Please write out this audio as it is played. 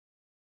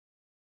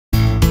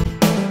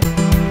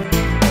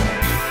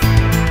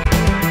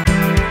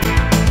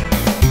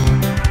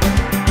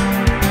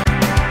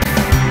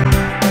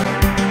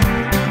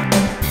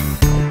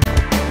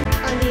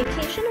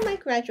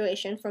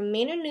graduation from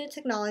Manor New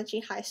Technology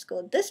High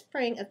School this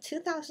spring of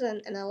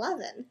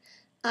 2011,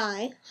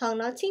 I, Hong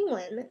Nga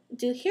Nguyen,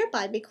 do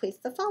hereby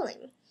bequeath the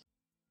following: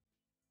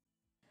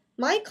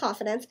 my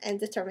confidence and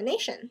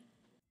determination.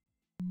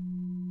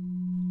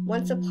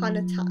 Once upon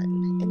a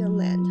time, in a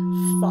land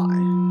far,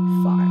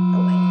 far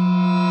away.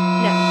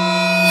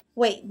 No.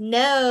 Wait,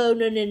 no,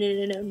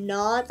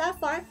 not that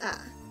far.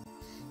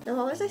 Now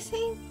what was I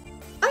saying?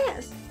 Oh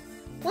yes.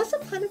 Once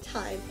upon a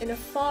time, in a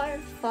far,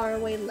 far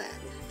away land,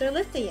 there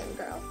lived a young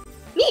girl.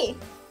 Me!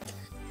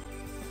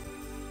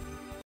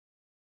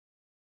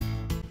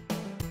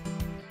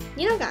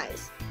 You know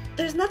guys,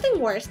 there's nothing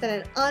worse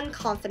than an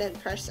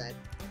unconfident person.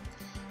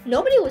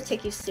 Nobody will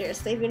take you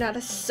seriously if you're not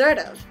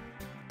assertive,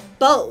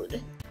 bold,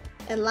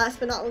 and last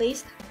but not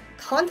least,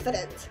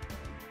 confident.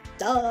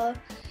 Duh.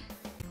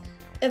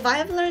 If I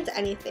have learned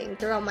anything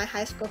throughout my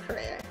high school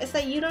career, it's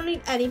that you don't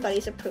need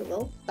anybody's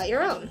approval but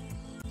your own.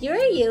 You are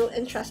you,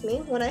 and trust me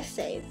when I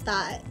say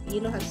that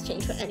you don't have to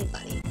change for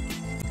anybody.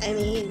 I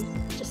mean,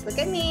 just look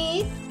at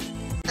me.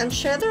 I'm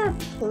sure there are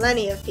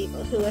plenty of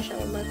people who wish I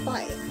were more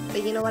quiet,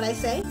 but you know what I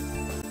say?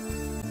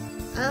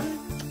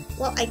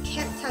 Well, I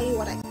can't tell you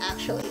what I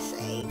actually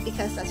say,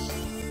 because that's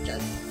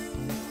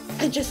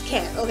I just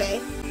can't,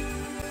 okay?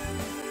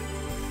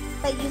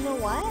 But you know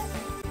what?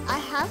 I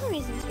have a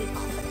reason to be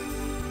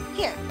confident.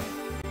 Here,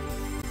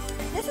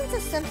 listen to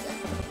Simpson.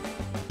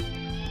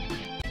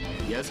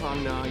 Yes,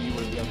 Hong Nga, you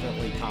were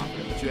definitely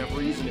confident, but you have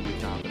reason to be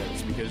confident.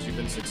 It's because you've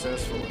been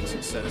successful, and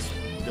success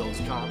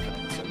builds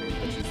confidence. I mean,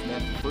 but you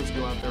have to first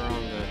go out there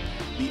on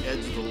the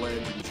edge of the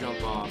ledge and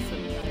jump off,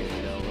 and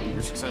you know, when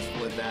you're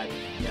successful at that,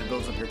 that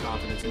builds up your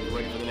confidence, and you're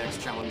ready for the next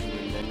challenge,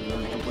 and then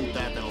when you complete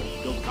that, that'll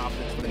build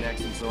confidence for the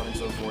next, and so on and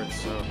so forth.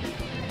 So,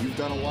 you've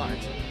done a lot,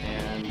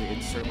 and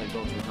it's certainly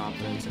built your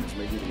confidence, and it's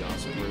made you the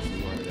awesome person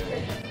you are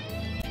today.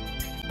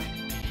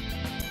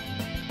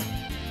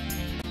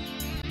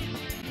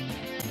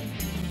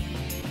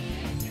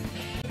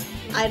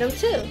 Item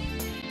 2.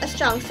 A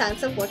strong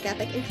sense of work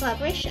ethic and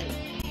collaboration.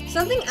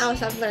 Something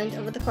else I've learned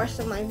over the course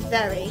of my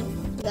very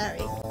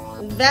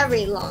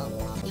long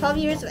 12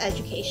 years of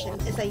education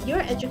is that your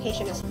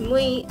education is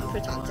muy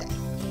importante.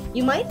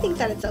 You might think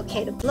that it's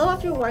okay to blow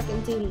off your work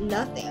and do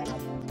nothing.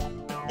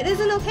 It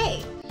isn't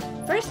okay.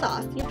 First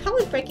off, you're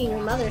probably breaking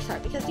your mother's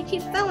heart because you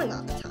keep failing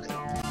all the time.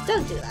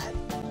 Don't do that.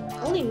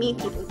 Only mean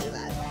people do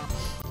that.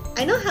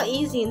 I know how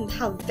easy and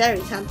how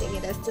very tempting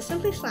it is to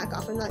simply slack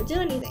off and not do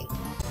anything.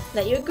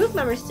 Let your group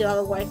members do all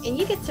the work and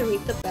you get to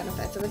reap the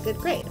benefits of a good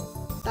grade.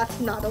 That's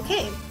not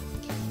okay.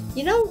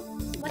 You know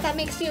what that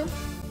makes you?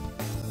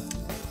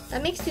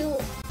 That makes you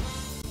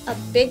a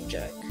big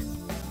jerk.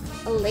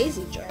 A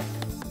lazy jerk.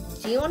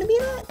 Do you want to be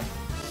that?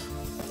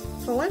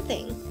 For one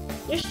thing,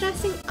 you're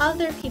stressing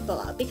other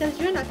people out because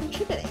you're not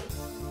contributing.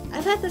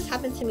 I've had this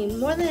happen to me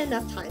more than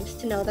enough times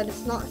to know that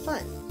it's not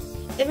fun.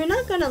 If you're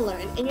not going to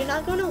learn and you're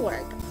not going to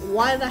work,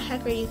 why the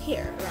heck are you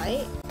here,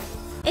 right?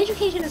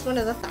 Education is one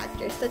of the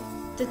factors that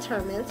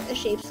determines and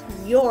shapes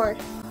your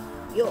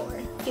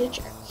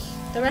future,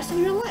 the rest of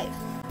your life.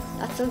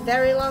 That's a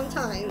very long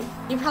time.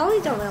 You probably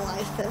don't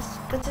realize this,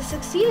 but to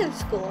succeed in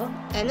school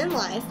and in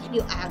life,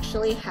 you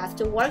actually have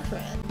to work for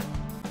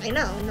it. I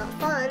know, not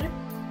fun.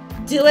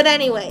 Do it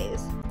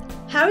anyways.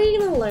 How are you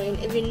going to learn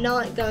if you're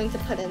not going to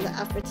put in the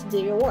effort to do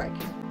your work?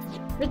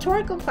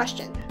 Rhetorical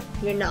question.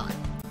 You're not.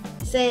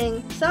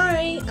 Saying,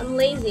 sorry, I'm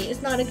lazy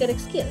is not a good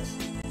excuse.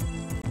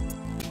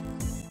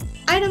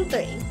 Item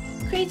 3.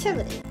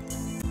 Creativity.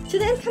 To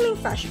the incoming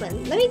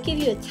freshmen, let me give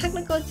you a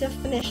technical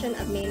definition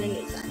of Manor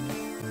New Tech.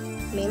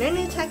 Manor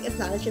New Tech is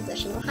not a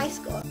traditional high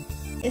school.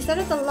 Instead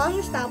of the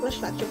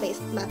long-established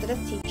lecture-based method of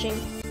teaching,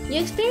 you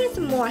experience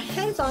a more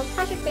hands-on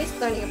project-based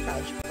learning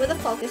approach with a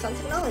focus on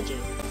technology.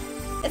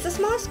 It's a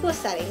small school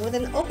setting with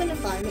an open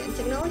environment and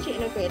technology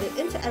integrated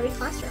into every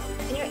classroom,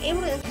 and you're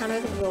able to encounter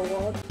the real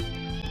world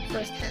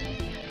firsthand.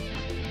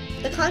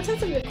 The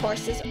contents of your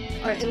courses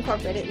are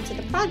incorporated into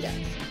the projects.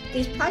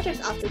 These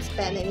projects often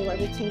span anywhere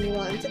between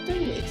 1 to 3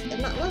 weeks, if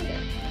not longer.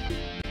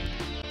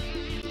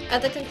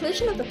 At the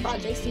conclusion of the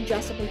projects, you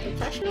dress up in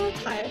professional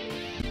attire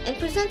and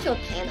present to a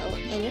panel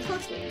and your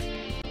classmates.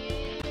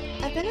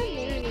 I've been at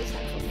Manor New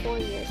Tech for 4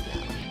 years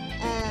now,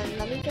 and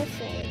let me just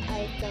say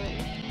I've done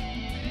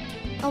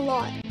a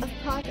lot of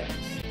projects.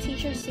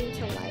 Teachers seem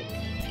to like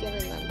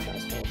giving them to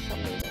us for some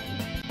reason.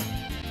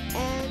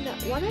 And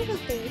one of the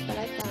things that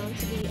I found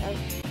to be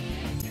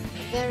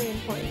very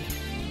important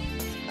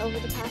over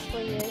the past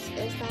 4 years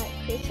is that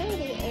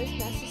creativity is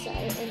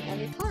necessary in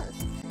every class,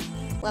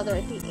 whether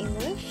it be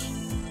English,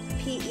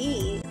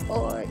 PE,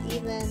 or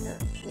even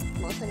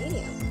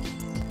multimedia.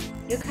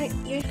 Your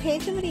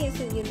creativity is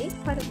a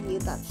unique part of you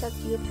that sets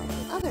you apart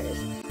from others,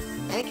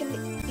 and it can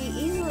be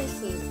easily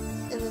seen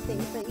in the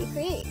things that you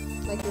create,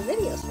 like your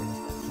videos for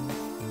instance.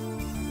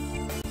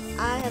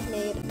 I have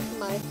made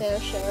my fair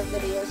share of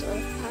videos over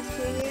the past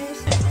few years.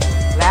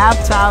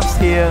 Laptops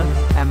here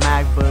and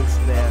MacBooks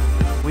there.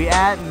 We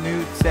add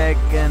new tech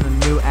and a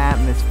new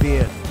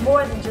atmosphere.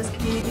 More than just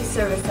community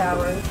service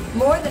hours.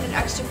 More than an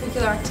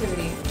extracurricular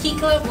activity. Key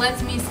Club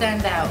lets me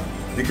stand out.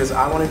 Because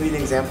I want to be an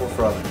example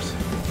for others.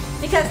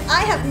 Because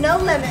I have no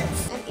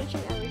limits. And each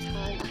and every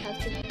time I have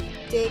to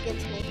dig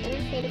into my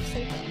inner creative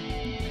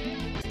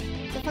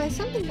thinking to find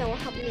something that will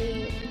help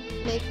me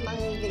make my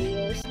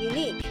videos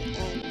unique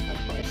and, of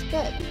course,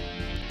 good.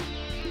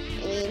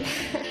 I mean,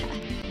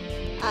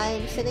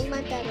 I'm sitting in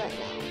my bed right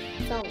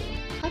now, filming.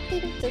 How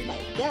creative does that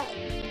get?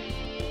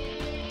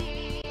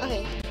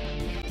 Okay,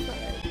 it's not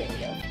very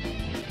creative.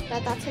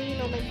 But that's how you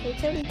know my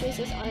creativity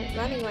juices aren't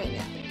running right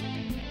now.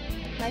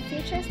 My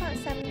future is not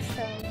set in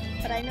stone,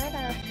 but I know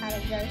that I've had a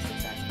very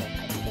successful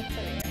high school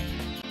career.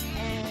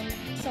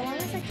 And so long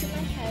as I keep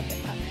my head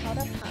held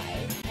up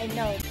high, I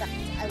know that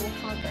I will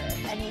conquer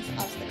any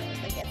obstacles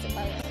that gets in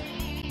my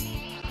way.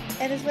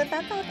 It is with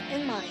that thought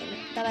in mind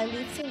that I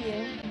leave to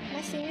you,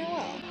 my senior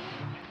will.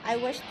 I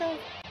wish the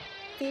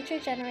future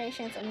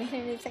generations of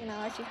Manor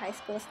Technology High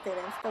School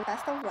students the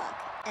best of luck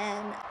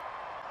and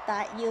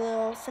that you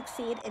will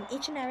succeed in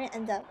each and every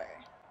endeavor.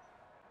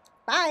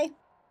 Bye!